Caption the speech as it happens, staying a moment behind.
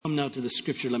Now to the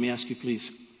scripture, let me ask you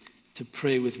please to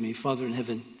pray with me. Father in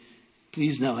heaven,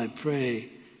 please now I pray,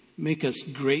 make us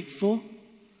grateful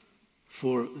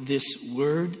for this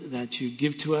word that you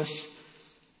give to us.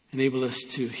 Enable us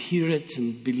to hear it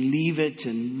and believe it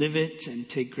and live it and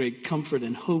take great comfort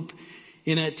and hope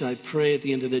in it. I pray at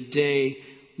the end of the day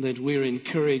that we're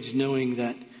encouraged knowing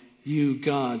that you,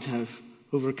 God, have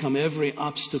overcome every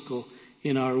obstacle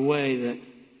in our way, that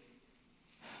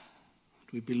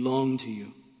we belong to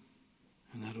you.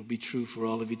 And that will be true for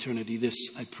all of eternity. This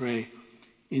I pray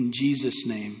in Jesus'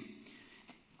 name.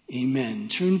 Amen.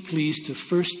 Turn please to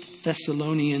 1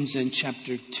 Thessalonians and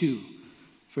chapter 2.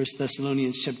 1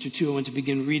 Thessalonians chapter 2. I want to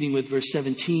begin reading with verse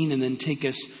 17 and then take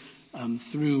us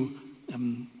through,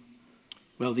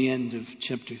 the end of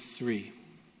chapter 3.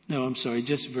 No, I'm sorry,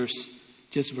 just verse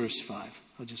 5.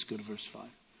 I'll just go to verse 5.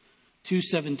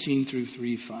 2:17 through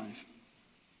 3:5.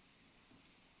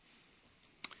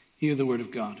 Hear the word of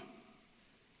God.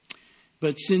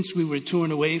 But since we were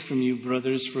torn away from you,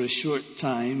 brothers, for a short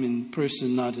time, in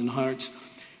person, not in heart,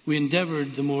 we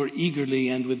endeavored the more eagerly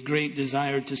and with great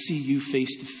desire to see you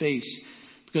face to face,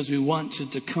 because we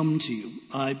wanted to come to you.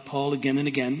 I, Paul, again and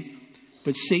again,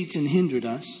 but Satan hindered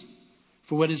us.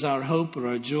 For what is our hope or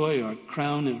our joy, our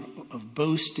crown of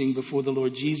boasting before the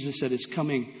Lord Jesus at his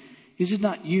coming? Is it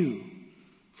not you?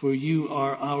 For you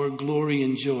are our glory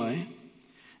and joy.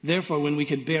 Therefore, when we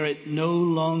could bear it no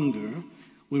longer,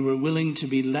 we were willing to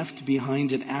be left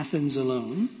behind at Athens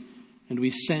alone, and we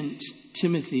sent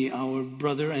Timothy, our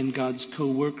brother and God's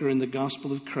co-worker in the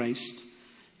gospel of Christ,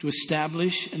 to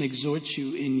establish and exhort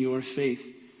you in your faith,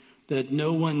 that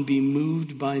no one be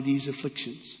moved by these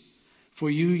afflictions. For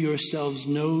you yourselves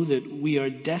know that we are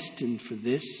destined for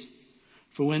this.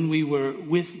 For when we were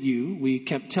with you, we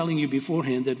kept telling you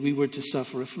beforehand that we were to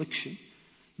suffer affliction,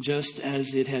 just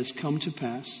as it has come to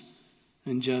pass,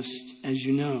 and just as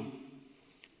you know.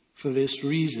 For this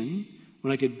reason,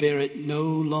 when I could bear it no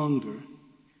longer,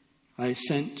 I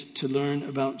sent to learn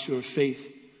about your faith,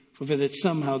 for that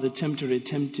somehow the tempter had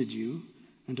tempted you,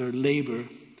 and our labor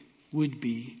would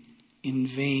be in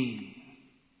vain.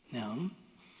 Now,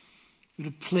 we're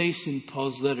at a place in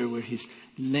Paul's letter where he's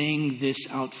laying this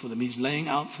out for them. He's laying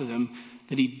out for them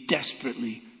that he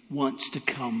desperately wants to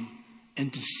come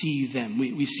and to see them.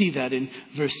 We see that in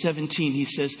verse 17. He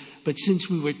says, but since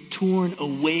we were torn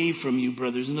away from you,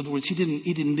 brothers. In other words, he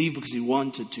didn't leave because he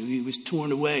wanted to. He was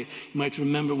torn away. You might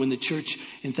remember when the church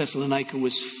in Thessalonica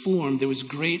was formed, there was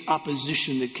great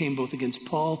opposition that came both against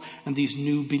Paul and these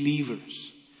new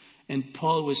believers. And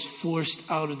Paul was forced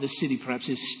out of the city. Perhaps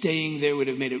his staying there would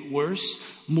have made it worse,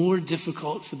 more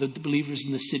difficult for the believers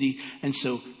in the city. And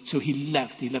so he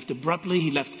left. He left abruptly.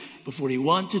 He left before he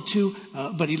wanted to,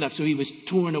 but he left. So he was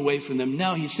torn away from them.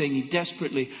 Now he's saying he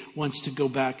desperately wants to go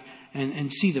back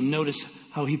and see them. Notice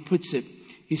how he puts it.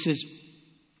 He says,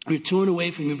 we're torn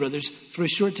away from you, brothers, for a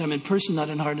short time, in person, not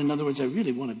in heart. In other words, I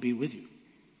really want to be with you.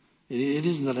 It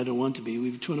isn't that I don't want to be.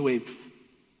 We've torn away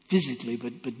physically,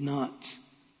 but not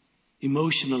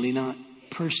emotionally, not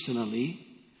personally.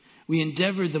 We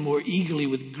endeavored the more eagerly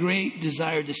with great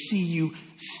desire to see you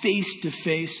face to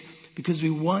face, because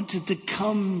we wanted to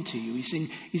come to you. He's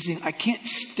saying, I can't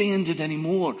stand it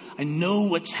anymore. I know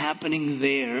what's happening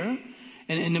there.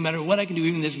 And no matter what I can do,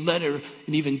 even this letter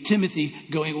and even Timothy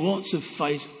going won't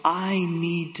suffice. I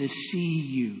need to see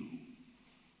you.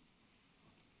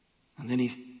 And then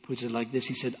he puts it like this.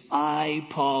 He said, I,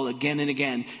 Paul, again and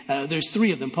again. There's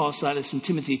three of them, Paul, Silas, and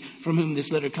Timothy, from whom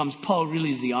this letter comes. Paul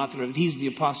really is the author of it. He's the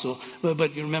apostle.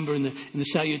 But you remember in the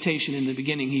salutation in the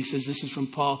beginning, he says, this is from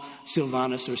Paul,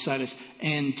 Silvanus, or Silas,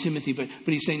 and Timothy. But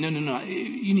he's saying, no.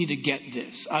 You need to get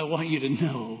this. I want you to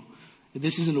know that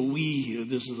this isn't a we here.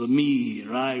 This is a me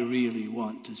here. I really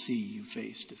want to see you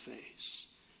face to face.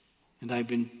 And I've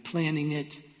been planning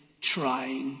it,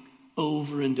 trying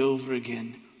over and over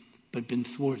again, but been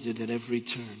thwarted at every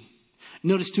turn.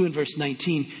 Notice too in verse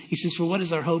 19, he says, for what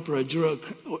is our hope or a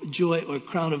joy or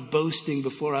crown of boasting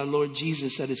before our Lord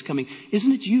Jesus at his coming?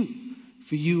 Isn't it you?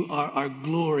 For you are our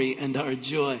glory and our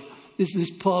joy.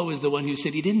 This Paul was the one who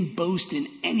said he didn't boast in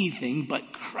anything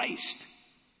but Christ.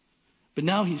 But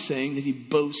now he's saying that he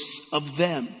boasts of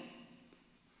them.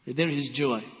 That they're his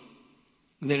joy.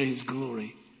 They're his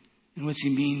glory. And what's he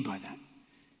mean by that?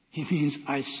 He means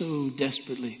I so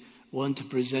desperately want to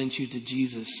present you to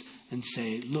Jesus and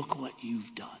say, look what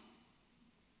you've done.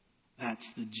 That's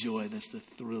the joy, that's the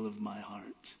thrill of my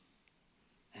heart.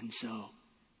 And so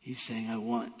he's saying, I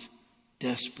want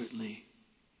desperately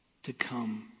to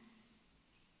come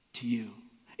to you.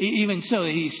 Even so,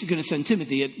 he's going to send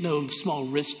Timothy at no small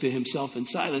risk to himself and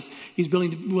Silas. He's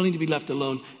willing to be left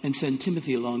alone and send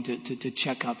Timothy along to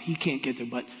check up. He can't get there,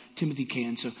 but Timothy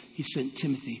can. So he sent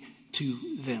Timothy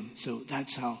to them. So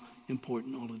that's how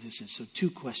important all of this is. So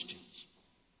two questions.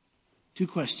 Two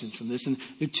questions from this. And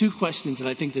there are two questions that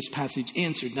I think this passage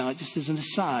answered. Now, just as an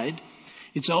aside,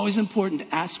 it's always important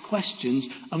to ask questions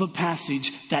of a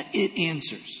passage that it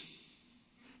answers.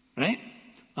 Right?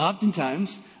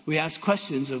 Oftentimes, we ask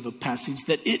questions of a passage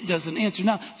that it doesn't answer.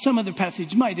 Now, some other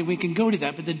passage might, and we can go to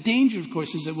that. But the danger, of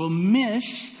course, is that we'll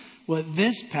miss what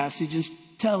this passage is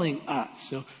telling us.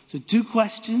 So two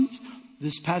questions.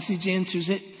 This passage answers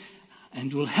it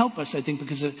and will help us, I think,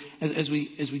 because as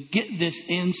we get this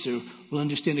answer, we'll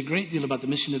understand a great deal about the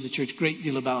mission of the church, a great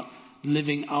deal about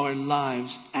living our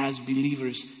lives as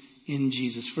believers in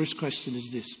Jesus. First question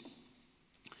is this.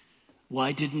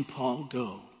 Why didn't Paul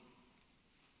go?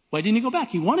 Why didn't he go back?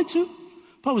 He wanted to.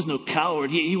 Paul was no coward.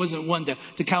 He wasn't one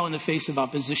to cower in the face of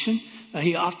opposition.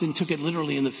 He often took it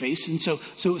literally in the face. And so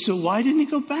why didn't he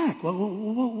go back?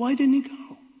 Why didn't he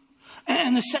go?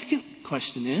 And the second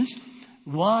question is,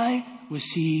 why was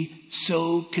he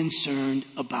so concerned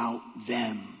about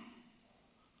them?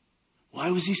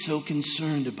 Why was he so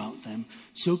concerned about them?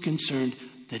 So concerned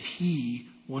that he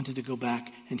wanted to go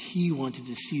back and he wanted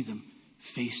to see them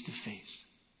face to face.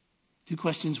 Two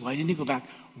questions. Why didn't he go back?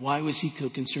 Why was he so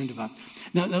concerned about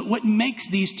them? Now, what makes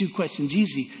these two questions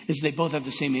easy is they both have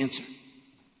the same answer.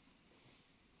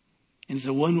 And it's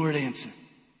a one-word answer.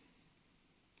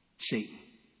 Satan.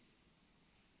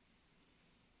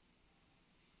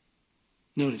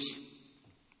 Notice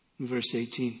in verse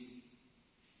 18.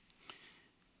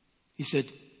 He said,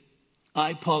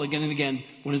 I, Paul, again and again,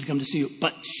 wanted to come to see you,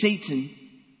 but Satan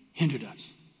hindered us.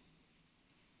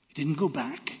 He didn't go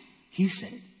back, he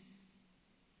said,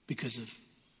 because of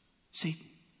Satan.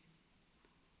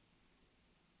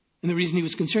 And the reason he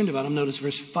was concerned about him, notice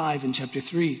verse 5 in chapter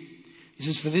 3. He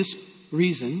says, for this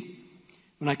reason,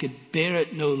 when I could bear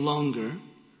it no longer,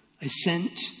 I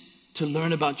sent to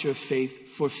learn about your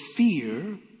faith for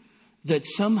fear that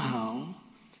somehow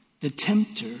the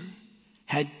tempter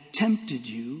had tempted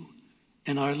you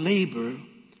and our labor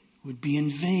would be in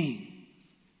vain.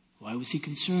 Why was he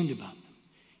concerned about them?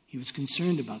 He was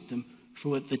concerned about them for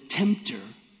what the tempter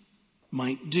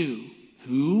might do.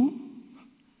 Who?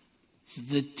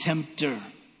 The tempter.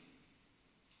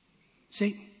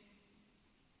 Satan.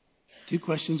 Two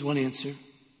questions, one answer.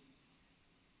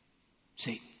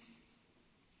 Satan.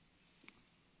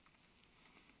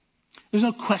 There's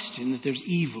no question that there's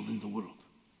evil in the world.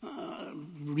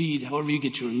 Read however you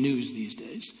get your news these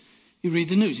days. You read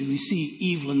the news, we see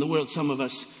evil in the world. Some of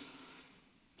us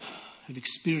have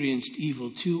experienced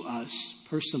evil to us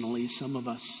personally. Some of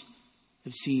us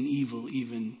have seen evil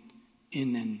even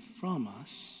in and from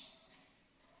us.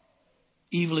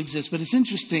 Evil exists, but it's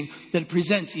interesting that it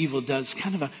presents, evil does,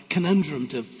 kind of a conundrum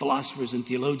to philosophers and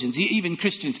theologians, even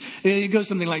Christians. It goes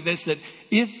something like this, that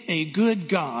if a good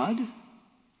God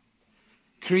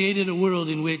created a world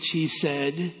in which he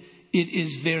said, it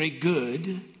is very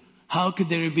good, how could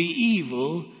there be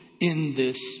evil in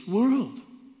this world?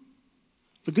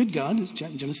 The good God,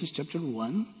 Genesis chapter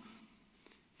 1,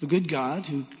 the good God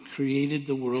who created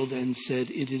the world and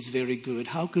said, it is very good,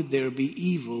 how could there be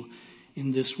evil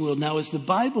in this world? Now, as the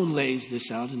Bible lays this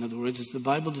out, in other words, as the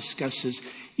Bible discusses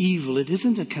evil, it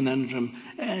isn't a conundrum.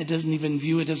 It doesn't even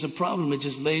view it as a problem. It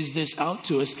just lays this out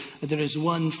to us, that there is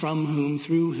one from whom,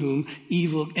 through whom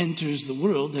evil enters the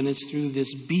world, and it's through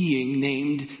this being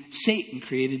named Satan,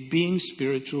 created being,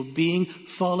 spiritual being,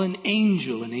 fallen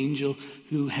angel, an angel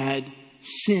who had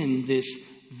sinned, this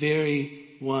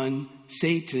very one,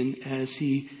 Satan, as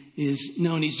he is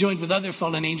known. He's joined with other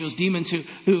fallen angels, demons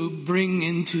who bring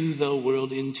into the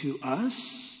world, into us,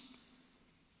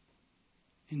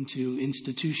 into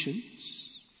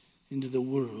institutions, into the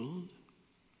world,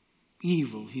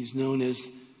 evil. He's known as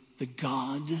the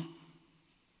God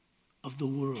of the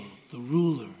world, the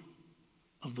ruler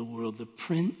of the world, the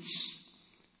prince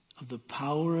of the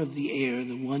power of the air,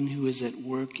 the one who is at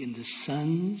work in the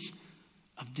sons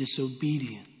of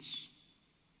disobedience.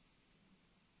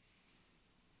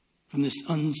 From this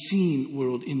unseen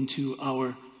world into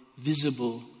our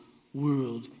visible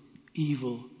world,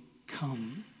 evil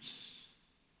comes.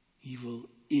 Evil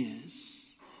is.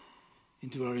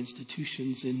 Into our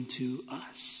institutions, into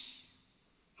us.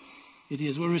 It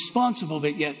is. We're responsible,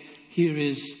 but yet here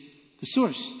is the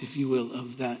source, if you will,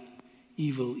 of that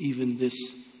evil, even this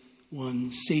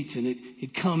one, Satan.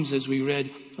 It comes, as we read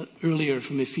earlier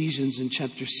from Ephesians in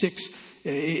chapter 6,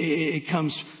 it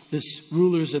comes, this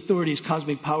rulers, authorities,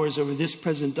 cosmic powers over this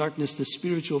present darkness, the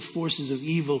spiritual forces of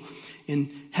evil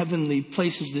in heavenly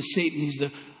places. This Satan, he's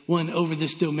the one over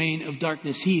this domain of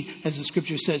darkness. He, as the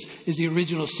scripture says, is the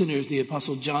original sinner. The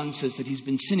Apostle John says that he's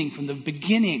been sinning from the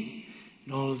beginning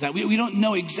and all of that. We don't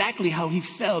know exactly how he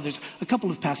fell. There's a couple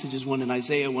of passages, one in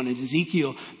Isaiah, one in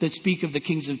Ezekiel, that speak of the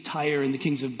kings of Tyre and the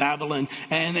kings of Babylon.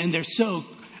 And they're so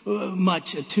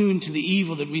much attuned to the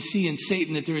evil that we see in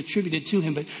Satan that they're attributed to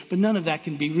him. But none of that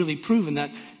can be really proven.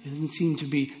 That doesn't seem to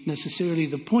be necessarily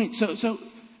the point. So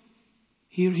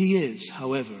here he is,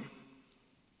 however.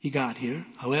 He got here.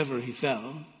 However he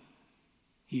fell,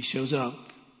 he shows up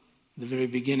at the very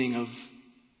beginning of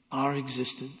our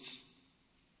existence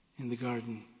in the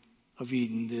Garden of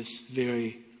Eden, this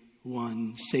very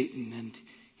one, Satan. And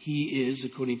he is,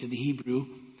 according to the Hebrew,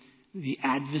 the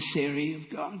adversary of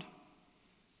God.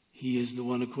 He is the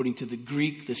one, according to the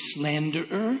Greek, the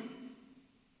slanderer.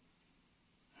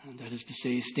 And that is to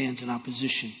say, he stands in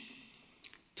opposition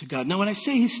to God. Now, when I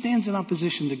say he stands in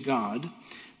opposition to God,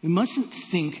 we mustn't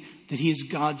think that he is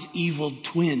God's evil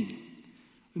twin.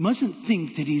 We mustn't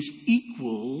think that he's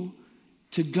equal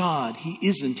to God. He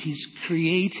isn't. He's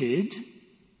created.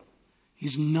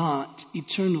 He's not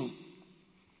eternal.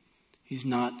 He's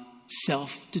not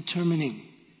self-determining.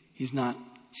 He's not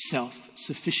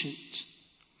self-sufficient.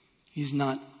 He's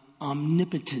not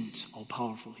omnipotent,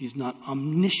 all-powerful. He's not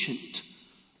omniscient,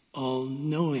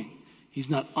 all-knowing. He's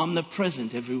not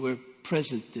omnipresent, everywhere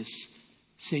present, this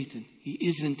Satan. He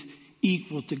isn't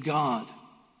equal to God.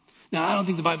 Now, I don't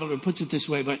think the Bible ever puts it this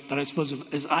way, but I suppose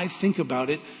as I think about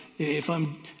it, if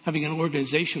I'm having an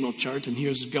organizational chart and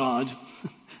here's God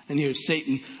and here's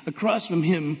Satan, across from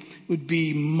him would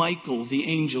be Michael, the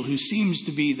angel, who seems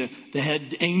to be the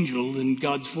head angel in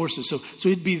God's forces. So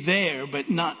he'd be there, but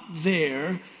not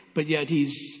there, but yet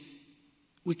he's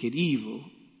wicked evil.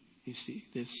 You see,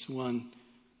 this one,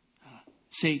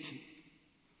 Satan.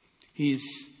 He's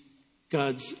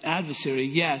God's adversary,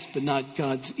 yes, but not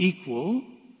God's equal.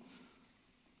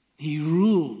 He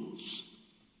rules,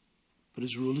 but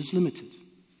his rule is limited.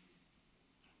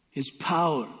 His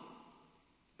power,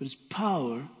 but his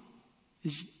power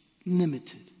is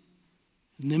limited.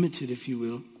 Limited, if you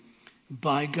will,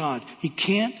 by God. He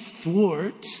can't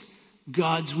thwart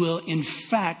God's will. In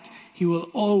fact, he will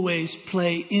always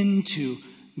play into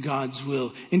God's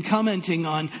will. In commenting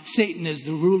on Satan as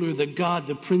the ruler, the God,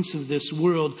 the prince of this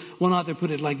world, one author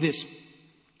put it like this: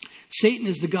 Satan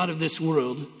is the God of this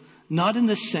world, not in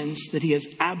the sense that he has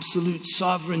absolute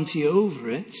sovereignty over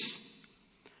it,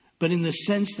 but in the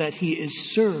sense that he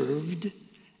is served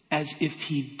as if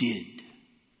he did.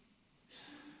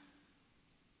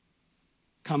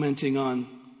 Commenting on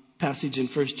passage in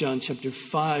 1 John chapter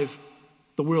 5,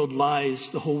 the world lies,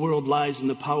 the whole world lies in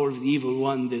the power of the evil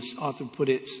one, this author put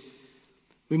it.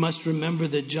 We must remember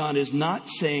that John is not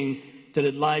saying that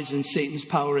it lies in Satan's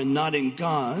power and not in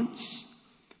God's,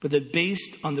 but that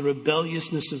based on the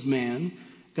rebelliousness of man,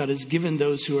 God has given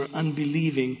those who are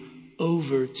unbelieving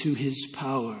over to his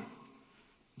power.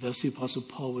 Thus the Apostle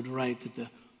Paul would write that the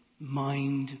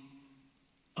mind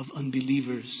of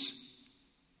unbelievers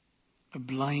are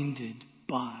blinded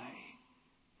by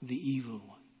the evil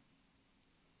one.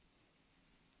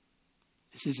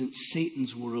 This isn't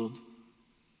Satan's world.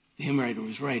 The hymn writer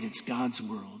was right. It's God's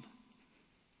world.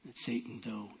 That Satan,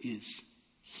 though, is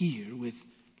here with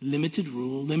limited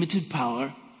rule, limited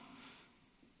power,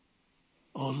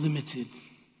 all limited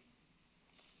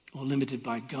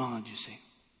by God, you see.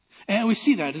 And we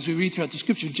see that as we read throughout the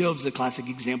scripture. Job's the classic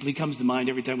example. He comes to mind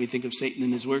every time we think of Satan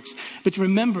and his works. But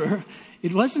remember,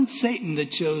 it wasn't Satan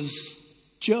that chose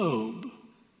Job.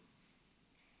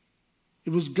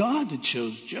 It was God that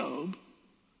chose Job.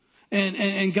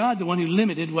 And God, the one who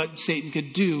limited what Satan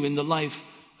could do in the life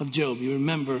of Job. You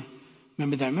remember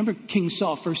that. Remember King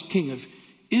Saul, first king of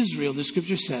Israel. The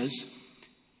scripture says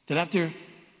that after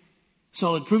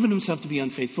Saul had proven himself to be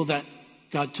unfaithful, that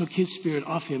God took his spirit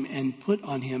off him and put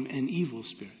on him an evil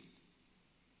spirit.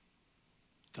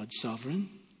 God's sovereign.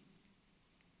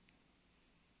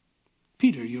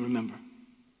 Peter, you remember.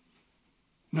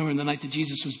 Remember, in the night that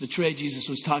Jesus was betrayed, Jesus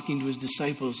was talking to his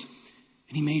disciples,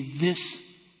 and he made this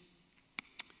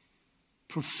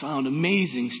profound,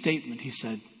 amazing statement. He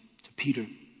said to Peter,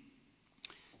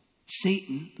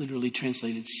 Satan, literally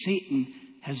translated, Satan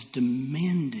has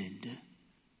demanded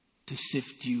to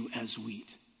sift you as wheat.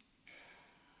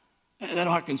 That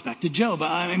harkens back to Job.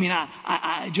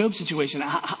 Job's situation.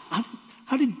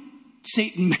 How did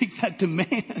Satan make that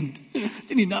demand?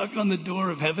 Did he knock on the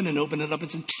door of heaven and open it up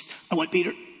and say, I want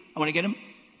Peter. I want to get him.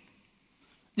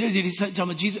 Did he tell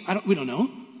him Jesus? We don't know.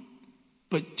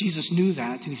 But Jesus knew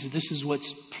that, and he said, this is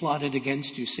what's plotted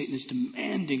against you. Satan is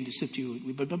demanding to sift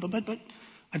you. But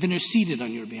I've interceded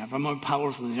on your behalf. I'm more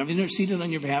powerful than you. I've interceded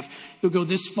on your behalf. You'll go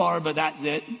this far, but that's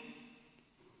it.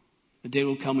 The day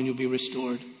will come when you'll be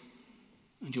restored,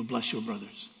 and you'll bless your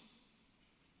brothers.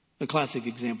 The classic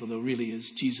example, though, really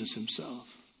is Jesus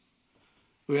himself.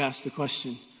 We ask the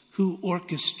question, who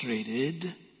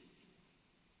orchestrated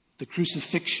the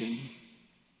crucifixion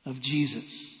of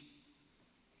Jesus?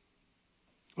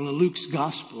 Well, in Luke's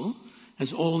gospel,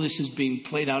 as all this is being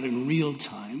played out in real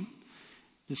time,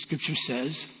 the scripture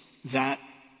says that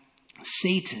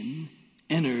Satan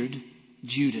entered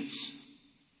Judas.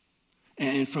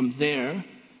 And from there,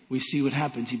 we see what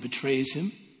happens. He betrays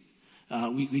him.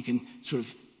 We can sort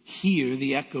of hear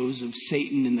the echoes of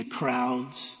Satan in the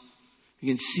crowds. We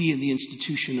can see in the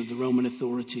institution of the Roman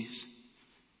authorities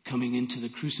coming into the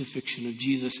crucifixion of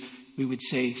Jesus. We would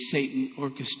say Satan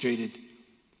orchestrated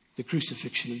the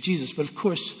crucifixion of Jesus. But of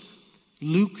course,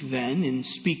 Luke then, in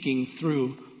speaking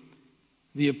through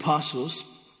the apostles,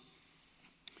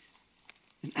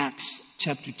 in Acts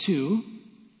chapter 2,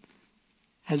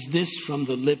 has this from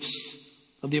the lips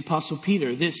of the apostle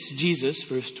Peter. This Jesus,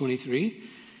 verse 23,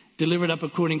 delivered up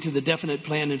according to the definite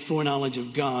plan and foreknowledge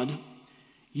of God,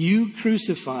 you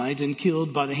crucified and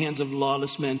killed by the hands of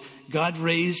lawless men. God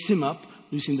raised him up,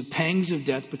 loosing the pangs of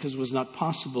death, because it was not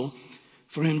possible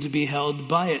for him to be held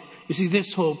by it. You see,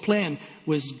 this whole plan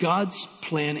was God's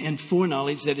plan and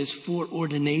foreknowledge, that is,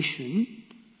 foreordination.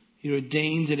 He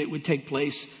ordained that it would take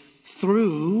place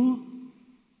through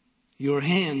your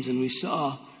hands. And we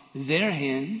saw their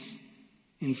hands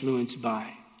influenced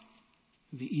by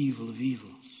the evil of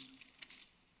evils.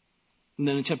 And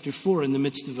then in chapter 4, in the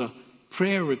midst of a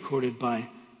prayer recorded by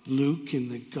Luke in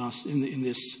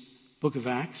this book of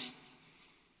Acts,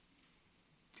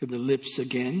 the lips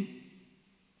again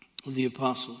of the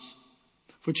apostles.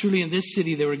 For truly in this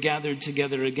city they were gathered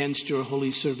together against your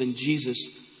holy servant Jesus,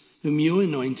 whom you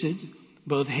anointed,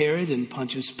 both Herod and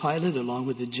Pontius Pilate, along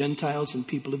with the Gentiles and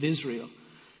people of Israel,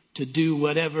 to do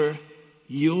whatever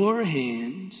your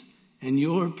hand and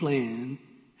your plan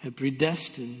had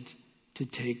predestined to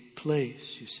take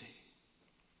place, you see.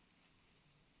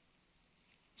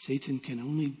 Satan can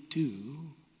only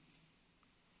do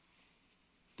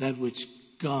that which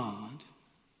God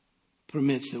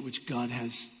permits, that which God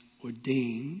has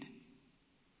ordained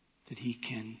that he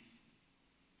can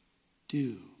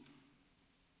do.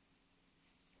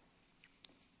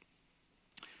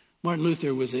 Martin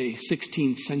Luther was a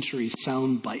 16th century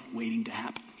soundbite waiting to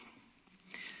happen.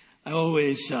 I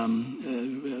always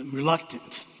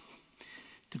reluctant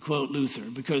to quote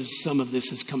Luther because some of this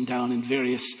has come down in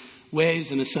various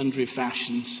ways and in sundry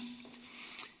fashions.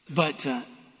 But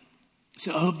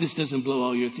so I hope this doesn't blow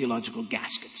all your theological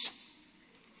gaskets.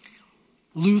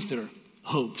 Luther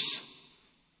hopes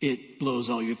it blows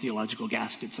all your theological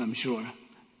gaskets, I'm sure.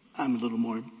 I'm a little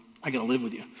more, I gotta live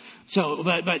with you. So,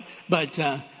 but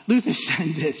Luther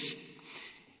said this.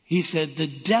 He said, the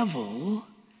devil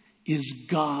is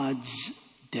God's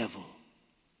devil.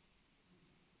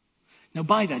 Now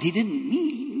by that, he didn't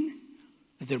mean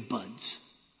that they're buds,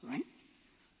 right?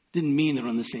 Didn't mean they're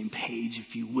on the same page,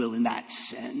 if you will, in that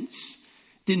sense.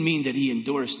 Didn't mean that he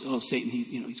endorsed, Satan,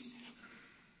 he's.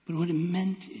 But what it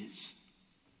meant is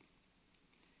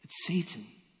that Satan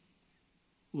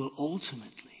will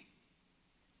ultimately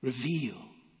reveal,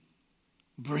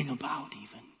 bring about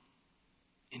even,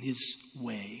 in his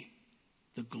way,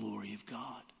 the glory of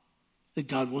God. That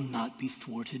God will not be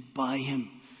thwarted by him.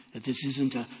 That this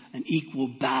isn't an equal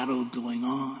battle going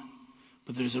on.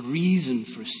 But there's a reason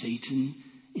for Satan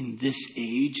in this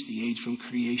age, the age from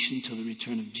creation till the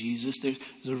return of Jesus. There's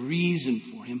a reason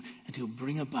for him, and he'll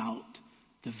bring about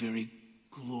the very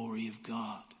glory of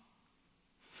God.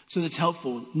 So that's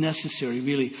helpful, necessary,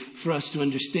 really, for us to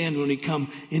understand when we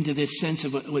come into this sense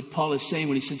of what Paul is saying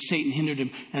when he said Satan hindered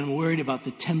him, and I'm worried about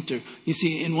the tempter. You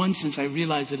see, in one sense, I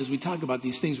realize that as we talk about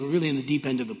these things, we're really in the deep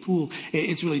end of the pool.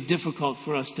 It's really difficult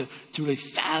for us to really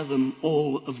fathom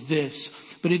all of this.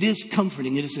 But it is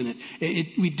comforting, isn't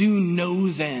it? We do know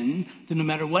then that no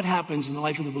matter what happens in the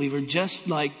life of the believer, just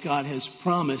like God has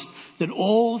promised, that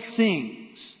all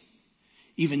things,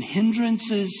 even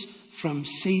hindrances from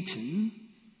Satan,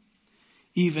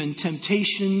 even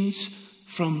temptations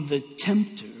from the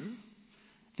tempter,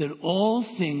 that all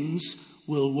things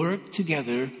will work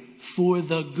together for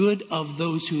the good of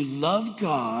those who love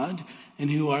God and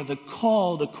who are the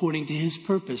called according to his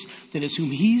purpose. That is,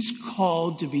 whom he's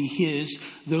called to be his,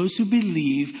 those who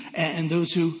believe and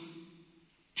those who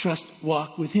trust,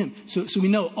 walk with him. So we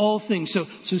know all things. So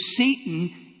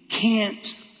Satan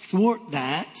can't thwart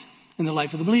that. in the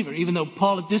life of the believer. Even though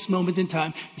Paul at this moment in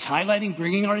time is highlighting,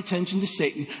 bringing our attention to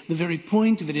Satan, the very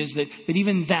point of it is that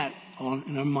even that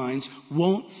in our minds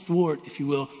won't thwart, if you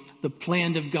will, the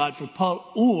plan of God for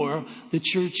Paul or the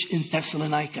church in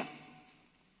Thessalonica.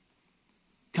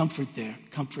 Comfort there,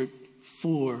 comfort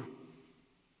for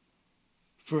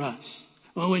us.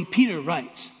 Well, when Peter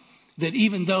writes that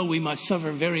even though we must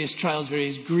suffer various trials,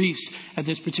 various griefs at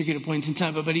this particular point in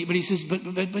time, but he says, but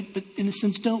in a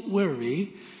sense, don't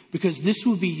worry, because this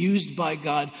will be used by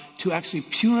God to actually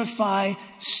purify,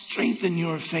 strengthen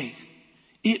your faith.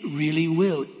 It really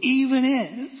will, even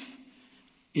if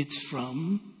it's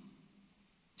from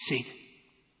Satan.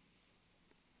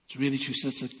 It's really true. So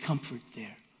that's a comfort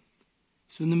there.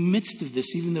 So in the midst of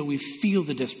this, even though we feel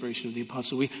the desperation of the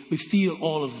apostle, we feel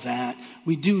all of that,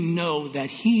 we do know that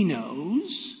he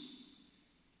knows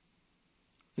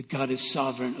that God is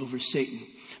sovereign over Satan.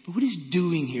 But what he's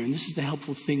doing here, and this is the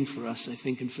helpful thing for us, I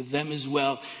think, and for them as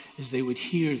well, as they would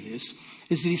hear this,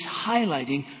 is that he's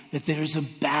highlighting that there's a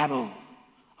battle,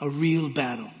 a real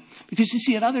battle. Because you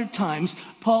see, at other times,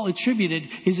 Paul attributed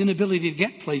his inability to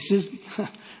get places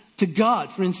to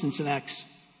God. For instance, in Acts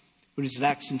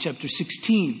in chapter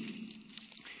 16. You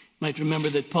might remember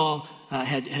that Paul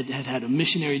had a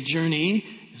missionary journey,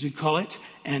 as we call it,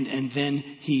 and then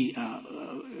he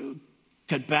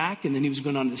got back, and then he was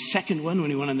going on to the second one.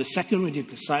 When he went on the second one, he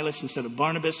took Silas instead of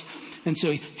Barnabas. And so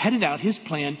he headed out. His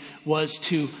plan was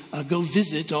to go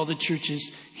visit all the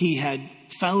churches he had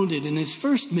founded in his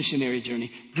first missionary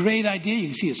journey. Great idea. You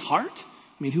can see his heart.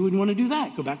 I mean, who would want to do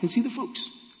that? Go back and see the folks.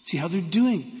 See how they're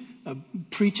doing.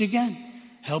 Preach again.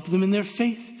 Help them in their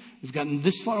faith. We've gotten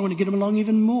this far. I want to get them along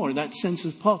even more. That sense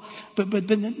of Paul. But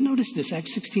notice this,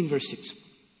 Acts 16, verse 6.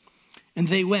 And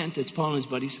they went, it's Paul and his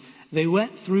buddies, they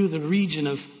went through the region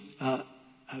of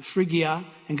Phrygia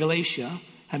and Galatia,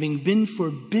 having been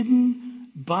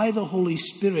forbidden by the Holy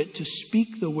Spirit to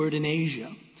speak the word in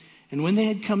Asia. And when they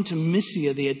had come to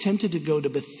Mysia, they attempted to go to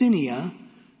Bithynia,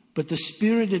 but the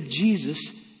Spirit of Jesus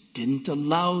didn't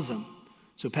allow them.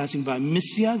 So passing by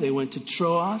Mysia, they went to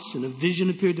Troas, and a vision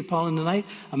appeared to Paul in the night.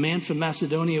 A man from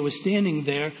Macedonia was standing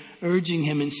there, urging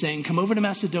him and saying, come over to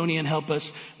Macedonia and help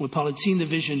us. When Paul had seen the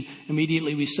vision,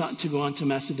 immediately we sought to go on to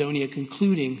Macedonia,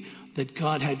 concluding that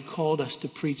God had called us to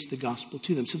preach the gospel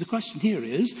to them. So the question here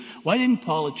is, why didn't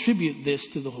Paul attribute this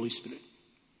to the Holy Spirit,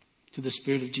 to the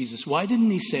Spirit of Jesus? Why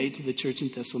didn't he say to the church in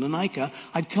Thessalonica,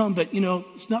 I'd come, but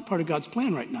it's not part of God's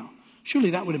plan right now? Surely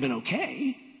that would have been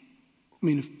okay. I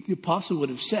mean, if the apostle would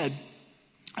have said,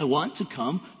 I want to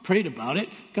come, prayed about it.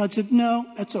 God said, no,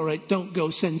 that's all right. Don't go,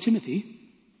 send Timothy.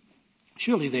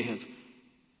 Surely they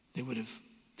would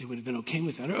have been okay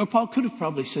with that. Or Paul could have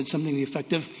probably said something to the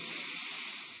effect of,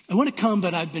 I want to come,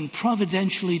 but I've been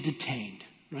providentially detained,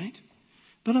 right?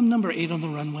 But I'm number 8 on the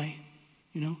runway,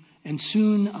 and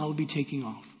soon I'll be taking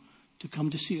off to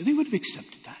come to see you. They would have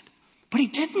accepted that. But he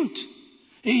didn't.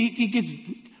 He gets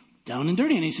down and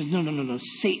dirty. And he says, no.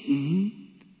 Satan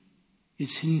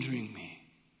is hindering me.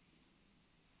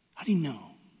 How do you know?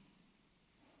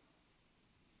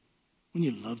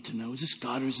 Wouldn't you love to know? Is this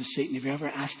God or is this Satan? Have you ever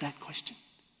asked that question?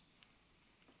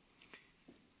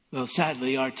 Well,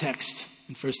 sadly, our text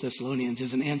in 1 Thessalonians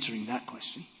isn't answering that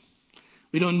question.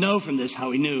 We don't know from this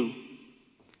how he knew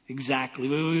exactly.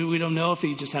 We don't know if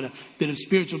he just had a bit of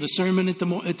spiritual discernment at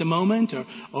the moment,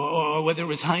 or whether it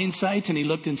was hindsight and he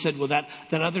looked and said, well, that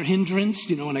other hindrance,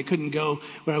 when I couldn't go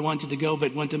where I wanted to go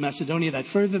but went to Macedonia, that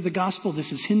furthered the gospel.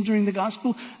 This is hindering the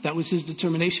gospel. That was his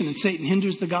determination, and Satan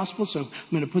hinders the gospel, so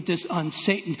I'm going to put this on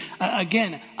Satan.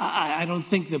 Again, I don't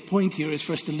think the point here is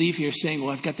for us to leave here saying,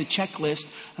 well, I've got the checklist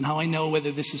on how I know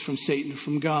whether this is from Satan or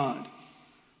from God.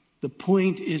 The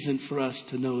point isn't for us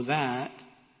to know that.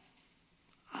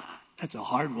 That's a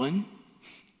hard one.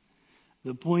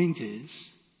 The point is,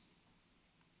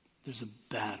 there's a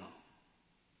battle.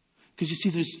 Because you see,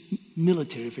 there's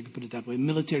military, if I could put it that way,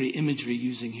 military imagery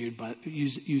used here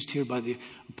by the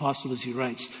apostle as he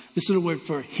writes. This little word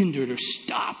for hindered or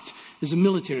stopped is a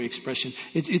military expression.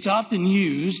 It's often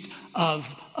used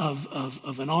of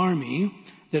an army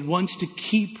that wants to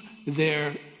keep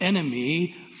their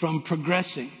enemy from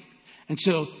progressing. And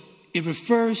so it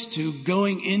refers to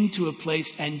going into a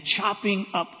place and chopping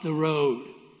up the road.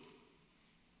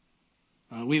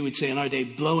 We would say in our day,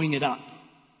 blowing it up.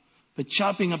 But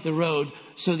chopping up the road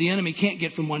so the enemy can't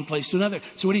get from one place to another.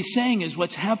 So what he's saying is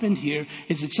what's happened here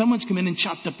is that someone's come in and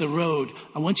chopped up the road.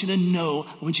 I want you to know,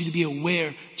 I want you to be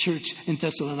aware, church in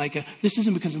Thessalonica, this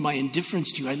isn't because of my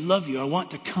indifference to you. I love you. I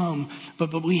want to come.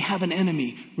 But we have an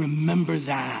enemy. Remember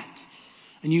that.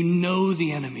 And you know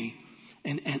the enemy.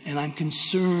 And I'm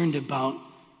concerned about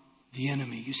the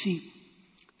enemy. You see,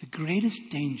 the greatest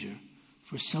danger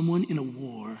for someone in a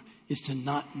war is to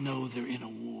not know they're in a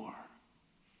war.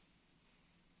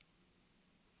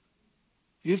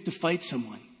 If you have to fight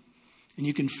someone and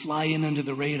you can fly in under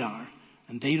the radar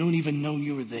and they don't even know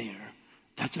you were there,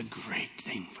 that's a great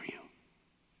thing for you.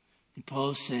 And Paul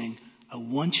is saying, I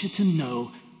want you to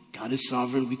know God is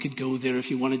sovereign. We could go there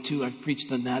if you wanted to. I've preached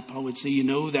on that. Paul would say, you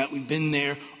know that. We've been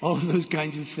there. All of those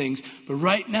kinds of things. But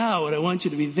right now, what I want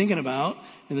you to be thinking about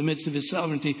in the midst of his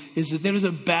sovereignty is that there's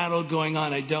a battle going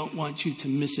on. I don't want you to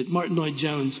miss it. Martin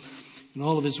Lloyd-Jones, in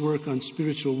all of his work on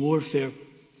spiritual warfare,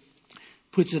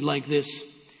 puts it like this.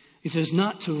 He says,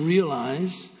 not to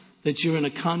realize that you're in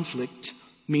a conflict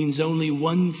means only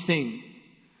one thing.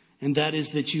 And that is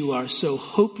that you are so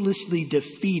hopelessly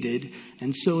defeated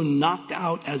and so knocked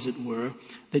out, as it were,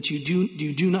 that you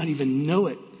do not even know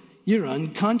it. You're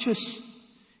unconscious.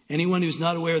 Anyone who's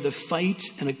not aware of the fight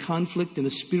and a conflict in a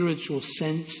spiritual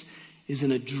sense is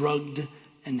in a drugged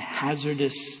and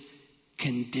hazardous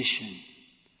condition.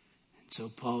 And so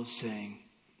Paul's saying,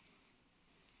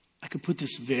 I could put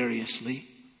this variously,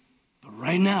 but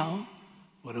right now,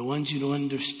 what I want you to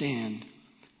understand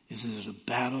is that there's a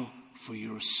battle for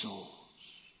your souls.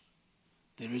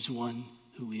 There is one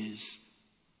who is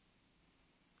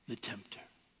the tempter.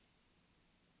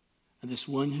 And this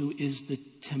one who is the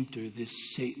tempter, this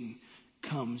Satan,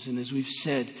 comes. And as we've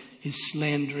said, his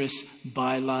slanderous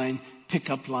byline,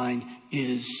 pickup line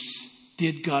is,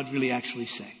 did God really actually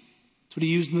say? That's what he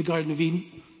used in the Garden of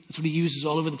Eden. That's what he uses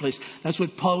all over the place. That's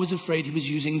what Paul was afraid he was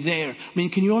using there. I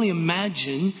mean, can you only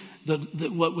imagine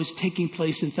what was taking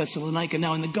place in Thessalonica?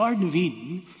 Now, in the Garden of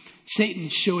Eden, Satan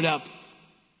showed up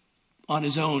on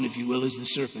his own, if you will, as the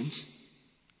serpent.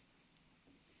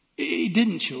 He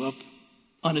didn't show up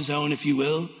on his own, if you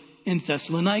will, in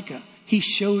Thessalonica. He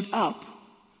showed up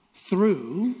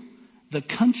through the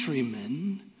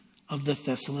countrymen of the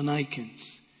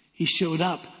Thessalonians. He showed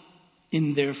up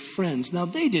in their friends. Now,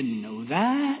 they didn't know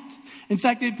that. In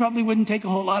fact, it probably wouldn't take a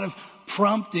whole lot of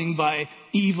prompting by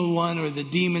evil one or the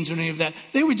demons or any of that.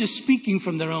 They were just speaking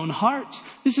from their own hearts.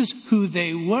 This is who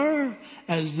they were,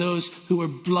 as those who were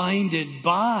blinded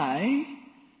by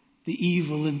the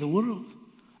evil in the world.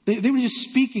 They were just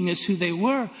speaking as who they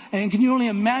were. And can you only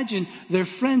imagine, their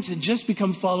friends had just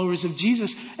become followers of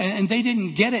Jesus and they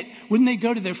didn't get it. Wouldn't they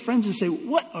go to their friends and say,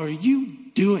 what are you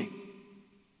doing?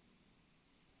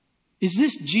 Is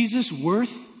this Jesus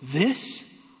worth this?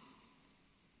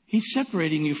 He's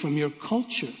separating you from your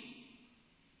culture,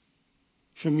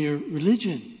 from your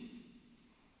religion,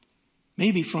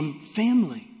 maybe from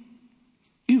family.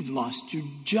 You've lost your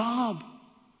job.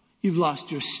 You've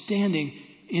lost your standing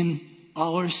in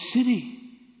our city.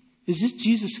 Is this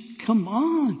Jesus? Come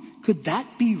on. Could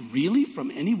that be really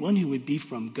from anyone who would be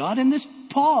from God? And this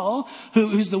Paul,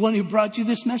 who's the one who brought you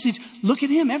this message, look at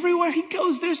him. Everywhere he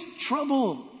goes, there's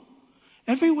trouble.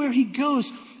 Everywhere he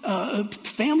goes,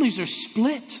 families are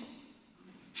split.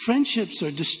 Friendships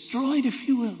are destroyed, if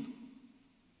you will.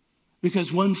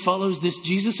 Because one follows this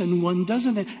Jesus and one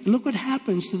doesn't. And look what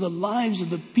happens to the lives of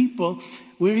the people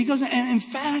where he goes. And in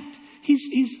fact,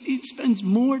 he spends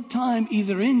more time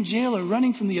either in jail or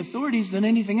running from the authorities than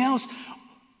anything else.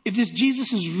 If this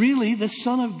Jesus is really the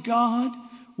Son of God,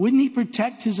 wouldn't he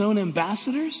protect his own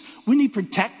ambassadors? Wouldn't he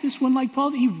protect this one like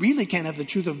Paul? He really can't have the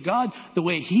truth of God the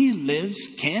way he lives,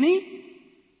 can he?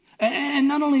 And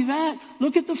not only that,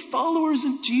 look at the followers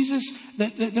of Jesus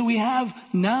that we have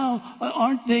now.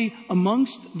 Aren't they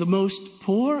amongst the most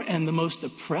poor and the most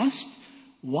oppressed?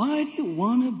 Why do you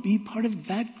want to be part of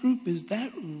that group? Is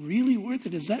that really worth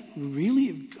it? Is that really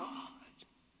of God?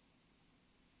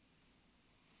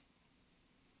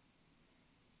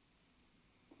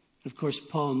 Of course,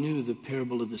 Paul knew the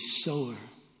parable of the sower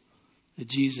that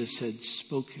Jesus had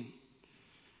spoken.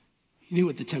 He knew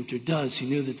what the tempter does. He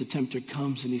knew that the tempter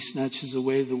comes and he snatches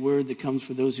away the word that comes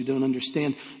for those who don't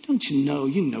understand. Don't you know?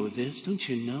 You know this. Don't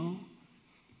you know?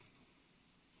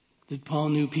 That Paul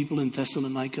knew people in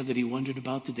Thessalonica that he wondered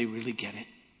about. Did they really get it?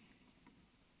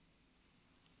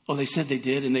 Oh, they said they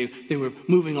did, and they were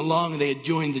moving along, and they had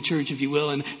joined the church, if you will,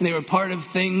 and they were part of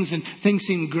things, and things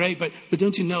seemed great. But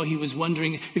don't you know, he was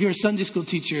wondering, if you're a Sunday school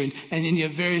teacher and you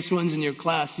have various ones in your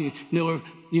class, you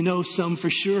know some for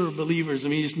sure believers. I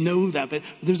mean, you just know that. But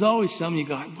there's always some you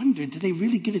go, I wonder, did they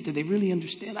really get it? Did they really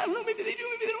understand? I don't know, maybe they do,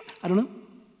 maybe they don't. I don't know.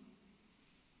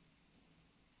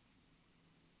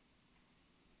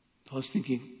 Paul's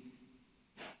thinking,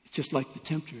 it's just like the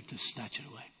tempter to snatch it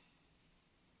away.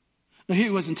 Now, here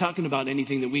he wasn't talking about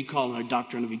anything that we call in our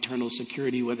doctrine of eternal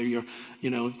security, whether you're,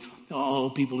 all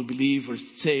people who believe are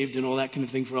saved and all that kind of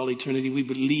thing for all eternity. We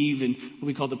believe in what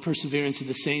we call the perseverance of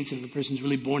the saints. And if a person's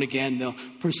really born again, they'll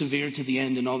persevere to the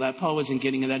end and all that. Paul wasn't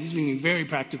getting at that. He's being very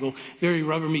practical, very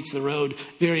rubber meets the road,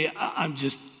 I'm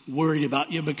just worried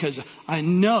about you because I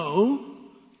know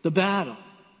the battle.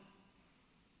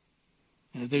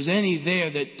 And if there's any there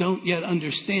that don't yet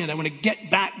understand, I want to get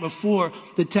back before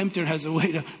the tempter has a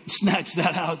way to snatch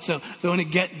that out. So I want to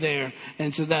get there.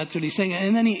 And so that's what he's saying.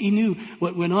 And then he knew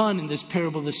what went on in this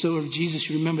parable, the sower of Jesus.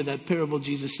 You remember that parable?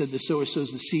 Jesus said the sower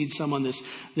sows the seed, some on this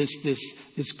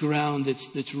ground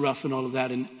that's rough and all of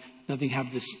that. And nothing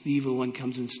happens. The evil one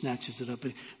comes and snatches it up.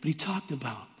 But he talked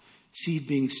about seed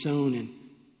being sown and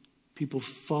people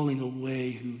falling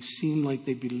away who seemed like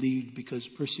they believed because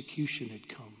persecution had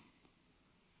come.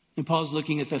 And Paul's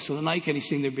looking at Thessalonica and he's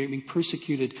saying they're being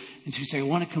persecuted. And so he's saying, I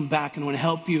want to come back and I want to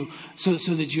help you so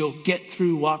that you'll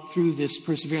walk through this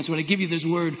perseverance. I want to give you this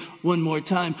word one more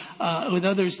time. With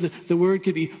others, the word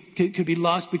could be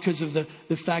lost because of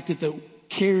the fact that the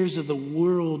cares of the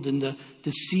world and the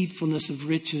deceitfulness of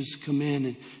riches come in.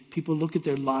 And people look at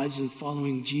their lives and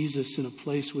following Jesus in a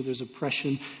place where there's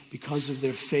oppression because of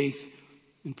their faith.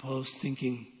 And Paul's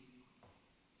thinking,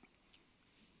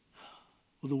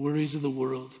 well, the worries of the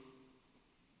world.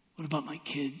 What about my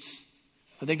kids?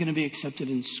 Are they going to be accepted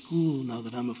in school now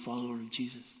that I'm a follower of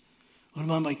Jesus? What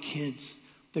about my kids?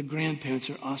 Their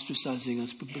grandparents are ostracizing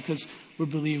us because we're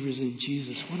believers in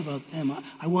Jesus. What about them?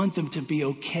 I want them to be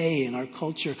okay in our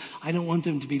culture. I don't want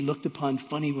them to be looked upon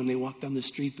funny when they walk down the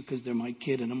street because they're my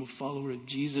kid and I'm a follower of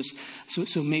Jesus.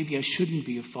 So maybe I shouldn't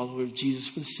be a follower of Jesus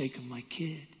for the sake of my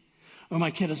kid. Or my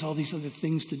kid has all these other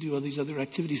things to do, all these other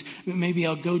activities. Maybe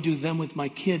I'll go do them with my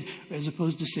kid as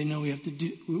opposed to say, no,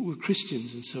 we're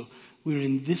Christians. And so we're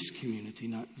in this community,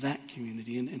 not that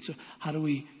community. And so how do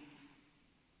we,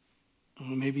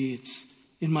 maybe it's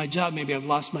in my job, maybe I've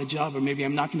lost my job, or maybe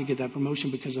I'm not going to get that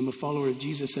promotion because I'm a follower of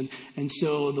Jesus. And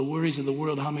so the worries of the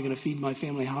world, how am I going to feed my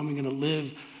family? How am I going to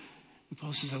live? And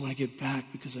Paul says, I want to get back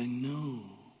because I know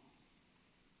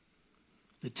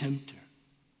the tempter.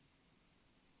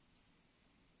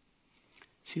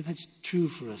 See, that's true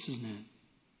for us, isn't it?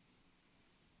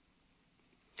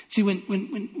 See,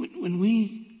 when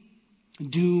we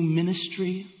do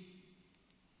ministry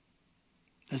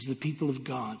as the people of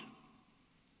God,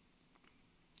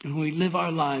 and when we live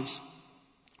our lives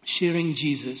sharing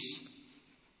Jesus,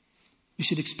 we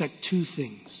should expect two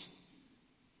things.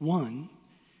 One,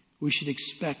 we should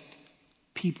expect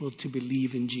people to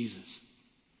believe in Jesus.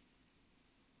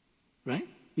 Right?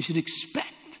 We should expect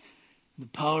the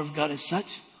power of God is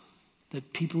such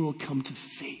that people will come to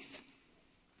faith.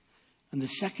 And the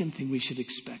second thing we should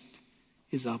expect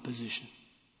is opposition.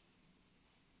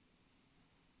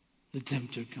 The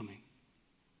tempter coming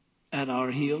at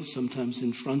our heels, sometimes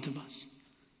in front of us,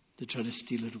 to try to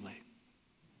steal it away.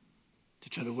 To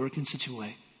try to work in such a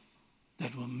way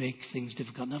that will make things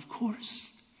difficult. Now, of course,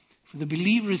 for the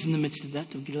believers in the midst of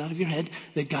that, don't get it out of your head,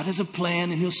 that God has a plan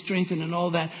and He'll strengthen and all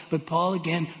that. But Paul,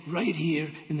 again, right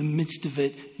here in the midst of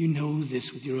it, you know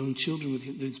this with your own children,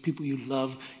 with those people you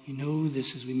love. You know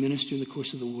this as we minister in the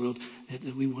course of the world,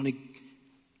 that we want to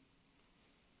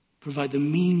provide the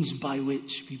means by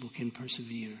which people can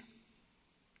persevere.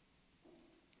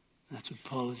 That's what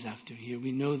Paul is after here.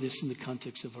 We know this in the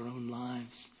context of our own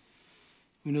lives.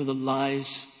 We know the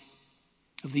lies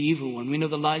of the evil one. We know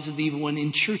the lies of the evil one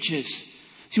in churches.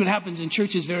 See, what happens in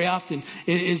churches very often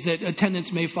is that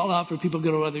attendance may fall off, or people go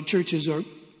to other churches, or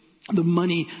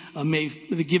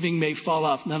the giving may fall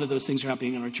off. None of those things are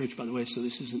happening in our church, by the way, so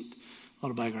this isn't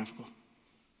autobiographical.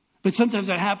 But sometimes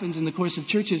that happens in the course of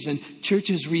churches, and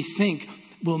churches rethink,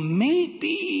 well,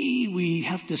 maybe we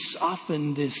have to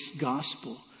soften this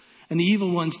gospel. And the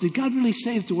evil ones, did God really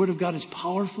say that the Word of God is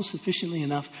powerful sufficiently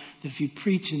enough that if you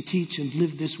preach and teach and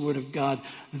live this Word of God,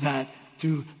 that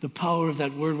through the power of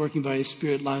that Word working by His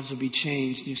Spirit, lives will be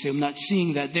changed? And you say, I'm not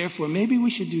seeing that, therefore maybe we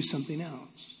should do something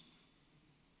else.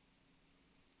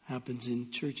 Happens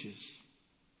in churches.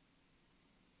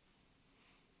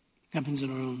 Happens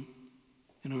in our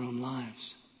own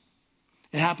lives.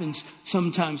 It happens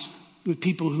sometimes with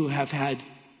people who have had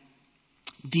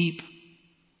deep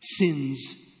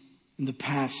sins in the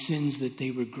past, sins that they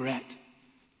regret.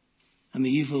 And the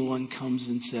evil one comes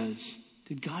and says,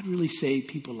 did God really say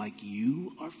people like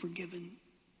you are forgiven?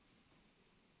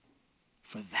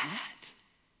 For that?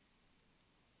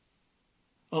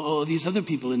 Oh, these other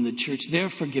people in the church, they're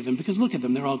forgiven because look at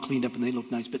them, they're all cleaned up and they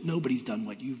look nice, but nobody's done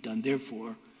what you've done.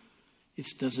 Therefore, it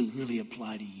doesn't really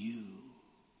apply to you.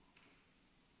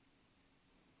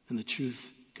 And the truth,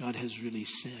 God has really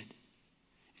said,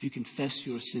 If you confess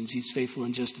your sins, he's faithful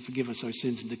and just to forgive us our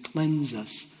sins and to cleanse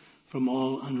us from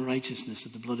all unrighteousness.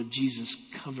 That the blood of Jesus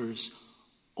covers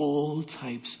all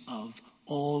types of,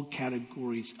 all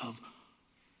categories of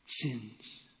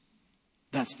sins.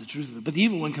 That's the truth of it. But the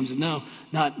evil one comes and no,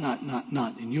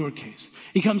 not in your case.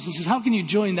 He comes and says, how can you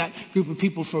join that group of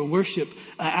people for worship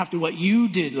after what you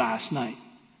did last night?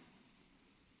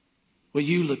 What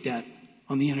you looked at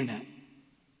on the internet?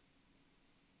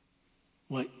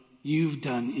 What you've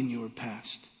done in your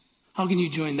past? How can you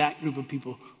join that group of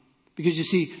people? Because you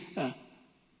see,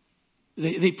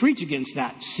 they preach against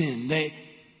that sin.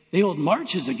 They hold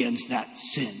marches against that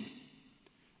sin.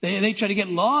 They try to get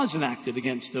laws enacted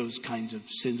against those kinds of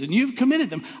sins. And you've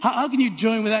committed them. How can you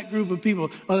join with that group of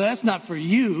people? Oh, that's not for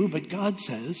you. But God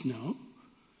says, no,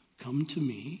 come to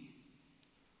me,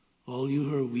 all you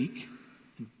who are weak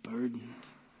and burdened,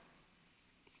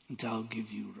 and I'll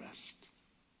give you rest.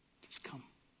 Just come.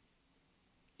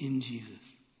 In Jesus.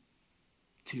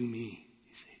 To me,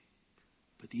 you see.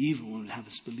 But the evil one would have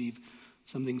us believe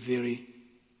something very,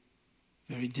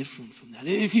 very different from that.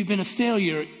 If you've been a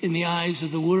failure in the eyes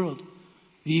of the world,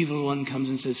 the evil one comes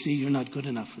and says, see, you're not good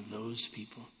enough for those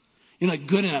people. You're not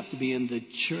good enough to be in the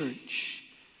church.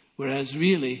 Whereas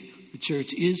really, the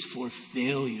church is for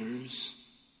failures.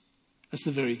 That's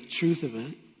the very truth of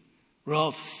it. We're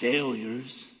all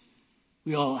failures.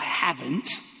 We all haven't.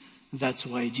 That's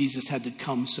why Jesus had to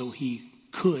come so he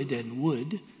could and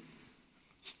would.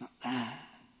 It's not that.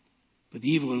 But the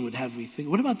evil one would have me think,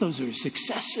 what about those who are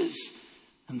successes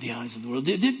in the eyes of the world?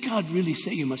 Did God really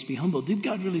say you must be humble? Did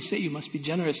God really say you must be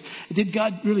generous? Did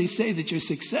God really say that your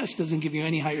success doesn't give you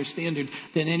any higher standard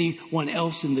than anyone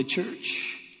else in the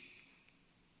church?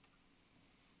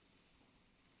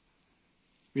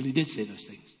 Really did say those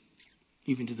things.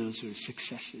 Even to those who are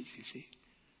successes, you see.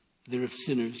 They're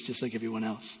sinners just like everyone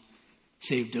else.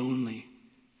 Saved only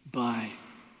by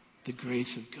the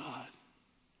grace of God.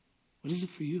 What is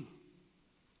it for you?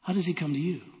 How does he come to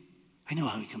you? I know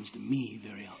how he comes to me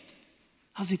very often.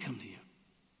 How does he come to you?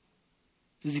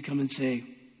 Does he come and say,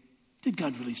 did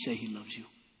God really say he loves you?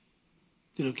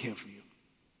 That he'll care for you?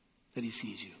 That he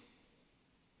sees you?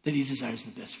 That he desires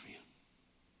the best for you?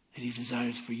 That he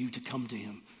desires for you to come to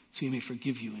him so he may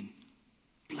forgive you and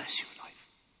bless your life?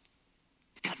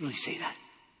 Did God really say that?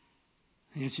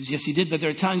 And the answer is yes, he did. But there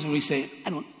are times when we say, I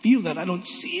don't feel that. I don't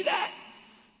see that.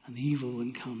 And the evil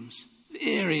one comes,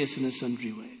 various and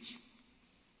sundry ways.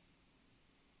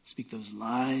 Speak those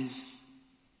lies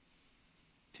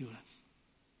to us.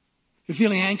 If you're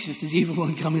feeling anxious, does the evil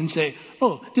one come and say,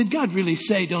 oh, did God really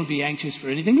say don't be anxious for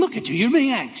anything? Look at you, you're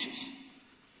being anxious.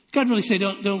 Did God really say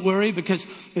don't worry? Because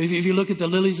if you look at the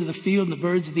lilies of the field and the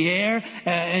birds of the air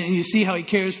and you see how he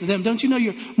cares for them, don't you know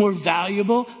you're more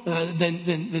valuable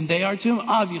than they are to him?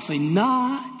 Obviously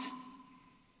not.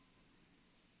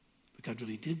 But God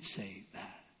really did say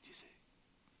that, you see.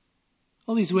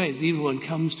 All these ways the evil one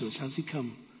comes to us. How does he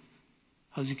come?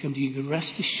 How does he come to you? You can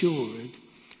rest assured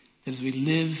that as we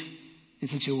live in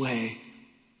such a way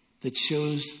that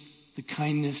shows the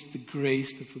kindness, the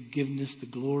grace, the forgiveness, the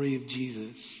glory of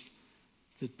Jesus,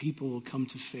 that people will come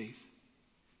to faith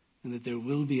and that there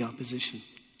will be opposition.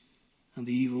 And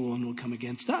the evil one will come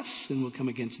against us and will come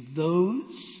against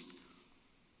those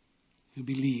who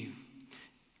believe.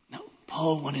 Now,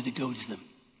 Paul wanted to go to them.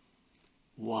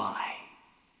 Why?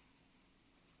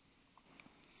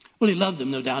 Well, he loved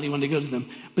them, no doubt. He wanted to go to them.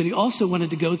 But he also wanted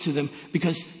to go to them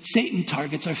because Satan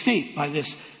targets our faith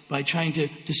by trying to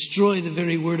destroy the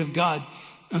very word of God.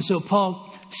 And so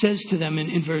Paul says to them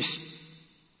in verse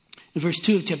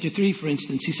 2 of chapter 3, for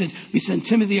instance, he said, we send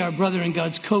Timothy, our brother and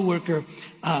God's co-worker,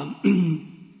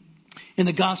 in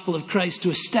the gospel of Christ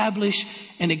to establish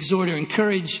and exhort or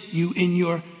encourage you in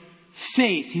your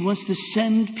faith. He wants to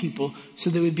send people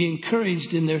so they would be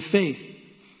encouraged in their faith.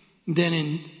 Then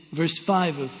in verse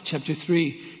 5 of chapter 3,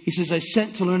 he says, I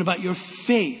sent to learn about your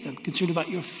faith. I'm concerned about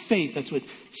your faith. That's what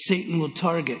Satan will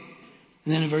target.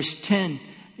 And then in verse 10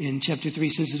 in chapter 3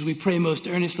 says, as we pray most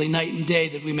earnestly night and day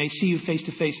that we may see you face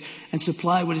to face and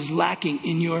supply what is lacking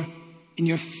in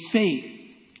your faith.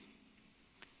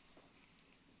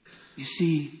 You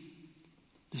see,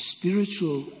 the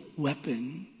spiritual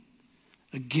weapon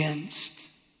against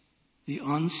the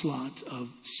onslaught of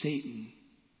Satan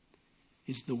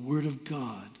is the word of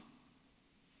God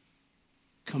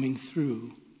coming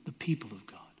through the people of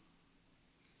God.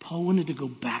 Paul wanted to go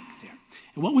back there.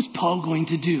 And what was Paul going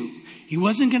to do? He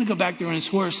wasn't going to go back there on his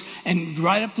horse and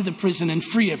ride up to the prison and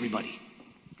free everybody.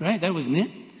 Right? That wasn't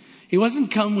it. He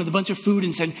wasn't come with a bunch of food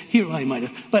and said, here I might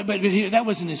have. But here, that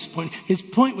wasn't his point. His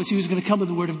point was he was going to come with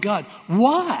the word of God.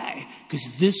 Why? Because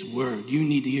this word, you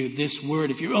need to hear this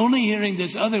word. If you're only hearing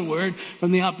this other word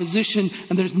from the opposition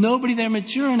and there's nobody there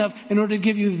mature enough in order to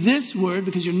give you this word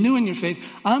because you're new in your faith,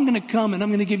 I'm going to come and I'm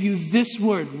going to give you this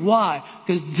word. Why?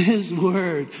 Because this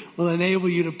word will enable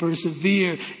you to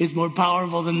persevere. It's more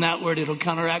powerful than that word. It'll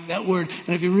counteract that word.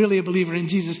 And if you're really a believer in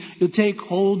Jesus, you'll take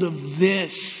hold of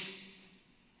this.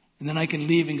 And then I can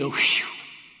leave and go, whew,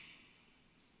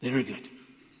 they're good.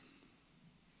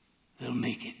 They'll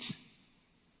make it.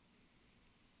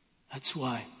 That's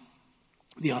why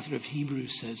the author of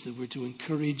Hebrews says that we're to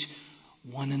encourage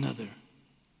one another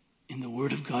in the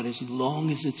Word of God as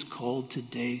long as it's called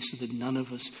today, so that none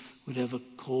of us would have a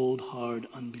cold, hard,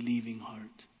 unbelieving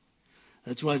heart.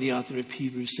 That's why the author of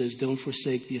Hebrews says, don't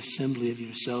forsake the assembly of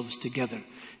yourselves together.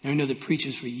 Now, I know that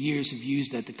preachers for years have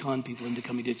used that to con people into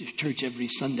coming to church every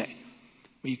Sunday.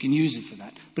 Well, you can use it for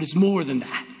that. But it's more than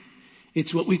that.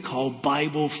 It's what we call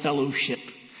Bible fellowship.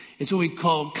 It's what we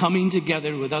call coming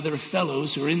together with other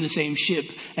fellows who are in the same ship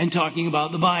and talking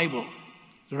about the Bible.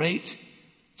 Right?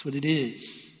 That's what it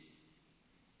is.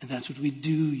 And that's what we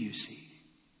do, you see.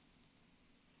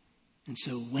 And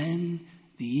so when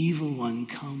the evil one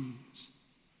comes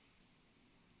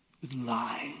with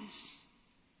lies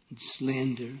and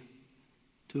slander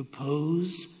to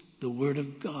oppose the Word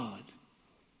of God,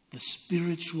 the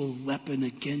spiritual weapon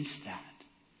against that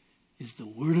is the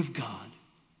Word of God,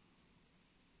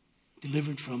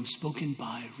 delivered from, spoken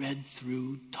by, read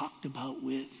through, talked about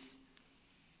with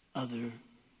other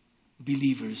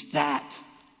believers. That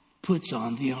puts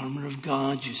on the armor of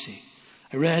God, you see.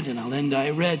 I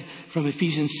read from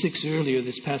Ephesians 6 earlier,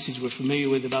 this passage we're familiar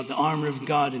with about the armor of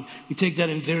God, and we take that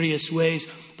in various ways.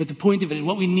 But the point of it is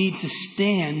what we need to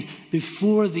stand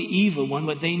before the evil one,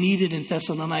 what they needed in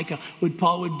Thessalonica, what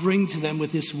Paul would bring to them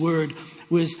with this word,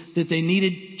 was that they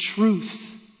needed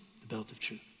truth, the belt of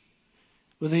truth.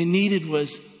 What they needed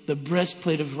was the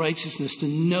breastplate of righteousness, to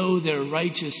know they're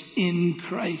righteous in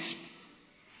Christ.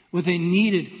 What they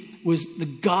needed was the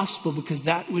gospel, because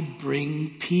that would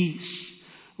bring peace.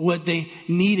 What they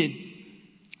needed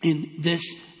in this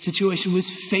situation was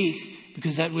faith,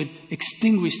 because that would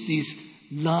extinguish these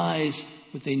lies.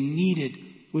 What they needed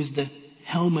was the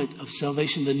helmet of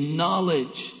salvation, the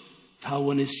knowledge of how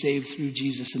one is saved through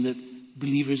Jesus, and that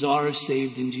believers are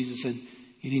saved in Jesus, and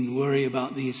you didn't worry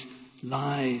about these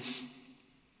lies.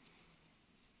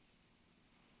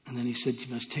 And then he said,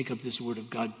 you must take up this word of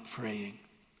God praying.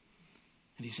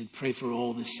 And he said, pray for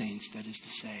all the saints. That is to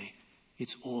say,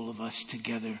 it's all of us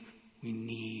together. We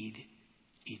need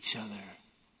each other.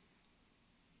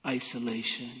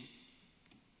 Isolation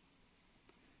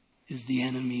is the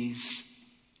enemy's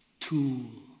tool.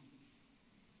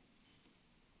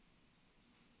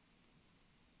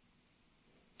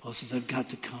 Paul says, I've got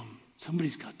to come.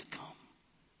 Somebody's got to come.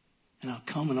 And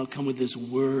I'll come with this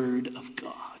word of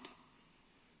God.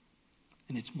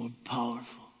 And it's more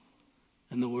powerful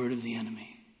than the word of the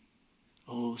enemy.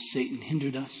 Oh, Satan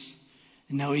hindered us.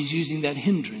 And now he's using that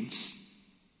hindrance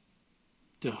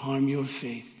to harm your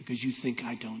faith, because you think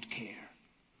I don't care.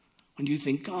 When you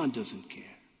think God doesn't care.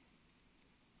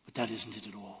 But that isn't it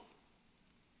at all.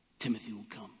 Timothy will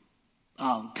come.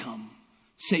 I'll come.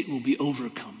 Satan will be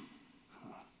overcome.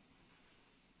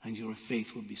 And your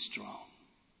faith will be strong.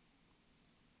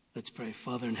 Let's pray.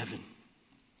 Father in heaven,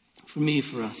 for me,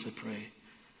 for us, I pray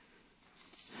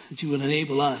that you will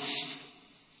enable us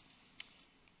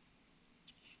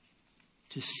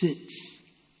to sit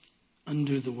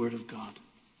under the Word of God.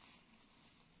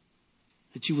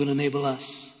 That you will enable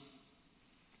us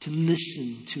to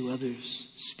listen to others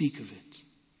speak of it.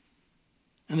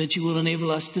 And that you will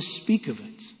enable us to speak of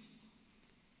it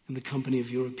in the company of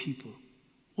your people.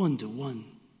 1 to 1.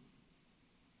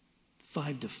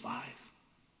 5 to 5.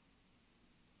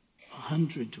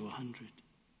 100 to 100.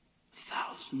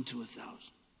 1,000 to 1,000.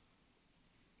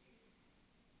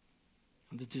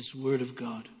 And that this word of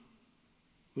God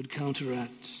would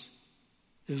counteract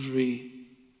every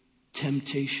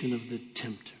temptation of the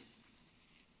tempter,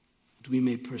 that we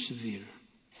may persevere.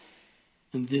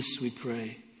 And this we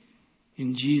pray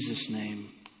in Jesus' name.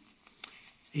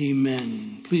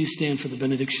 Amen. Please stand for the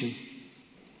benediction.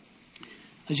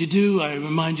 As you do, I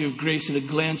remind you of grace at a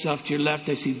glance. Off to your left,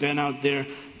 I see Ben out there.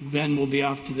 Ben will be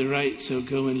off to the right, so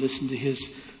go and listen to his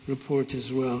report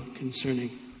as well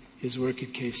concerning his work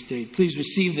at K-State. Please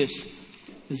receive this.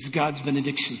 This is God's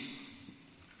benediction.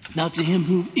 Now to him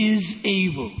who is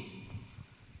able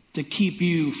to keep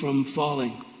you from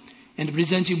falling and to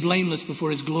present you blameless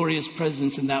before his glorious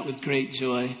presence, and that with great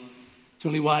joy. To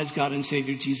only wise God and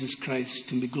Savior Jesus Christ,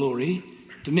 to be glory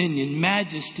dominion,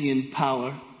 majesty, and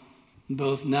power,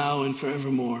 both now and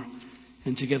forevermore.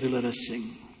 And together let us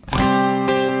sing.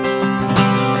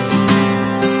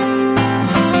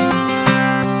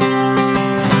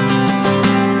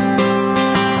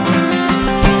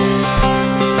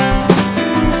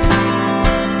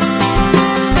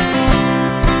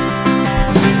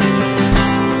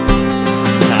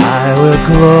 I will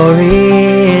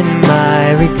glory in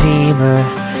my Redeemer,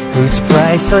 whose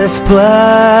priceless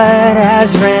blood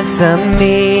has ransomed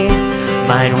me.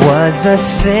 Mine was the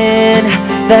sin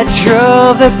that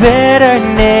drove the bitter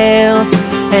nails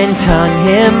and hung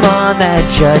him on that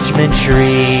judgment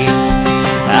tree.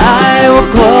 I will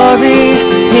glory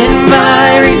in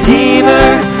my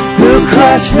Redeemer, who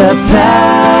crushed the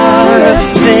power of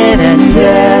sin and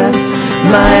death,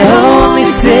 my only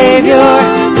Savior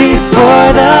before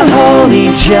the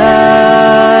holy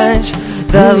judge,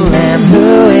 the Lamb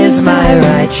who is my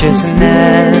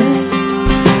righteousness,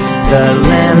 the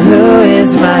Lamb who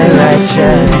is my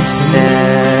righteousness.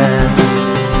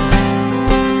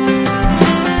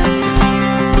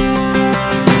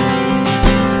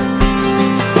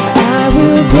 I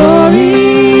will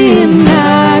glory in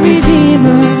my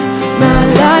Redeemer, my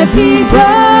life he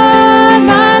bought,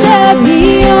 my love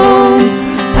he owns.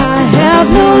 I have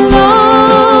no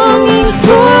longings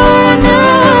for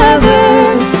another,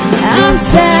 I'm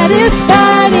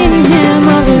satisfied in him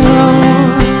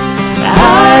alone.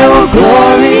 I will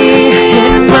glory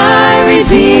in my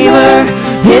Redeemer,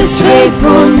 his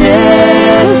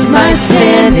faithfulness my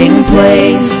standing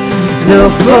place. Though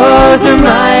foes are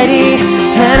mighty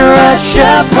and rush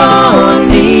upon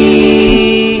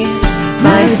me,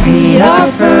 my feet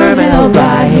are firm, held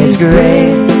by his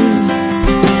grace.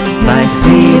 My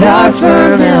feet are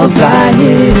firm, held by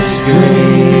his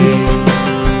grace.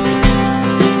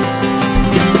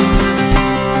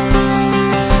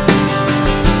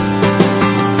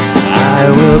 I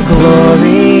will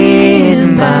glory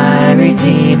in my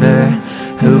Redeemer,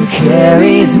 who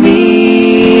carries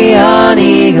me on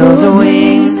eagle's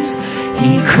wings.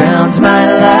 He crowns my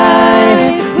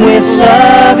life with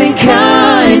loving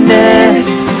kindness,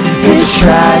 his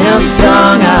triumph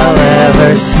song I'll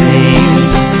ever sing.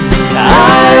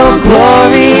 I will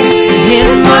glory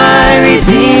in my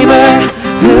Redeemer,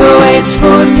 who waits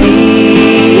for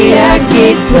me at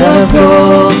gates of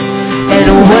gold. And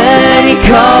when he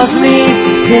calls me,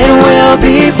 it will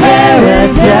be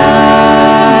paradise,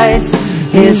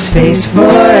 his face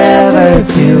forever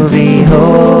to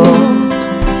behold,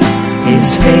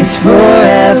 his face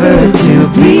forever to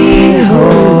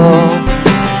behold,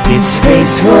 his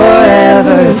face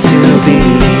forever to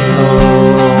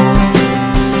behold.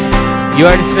 You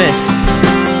are dismissed.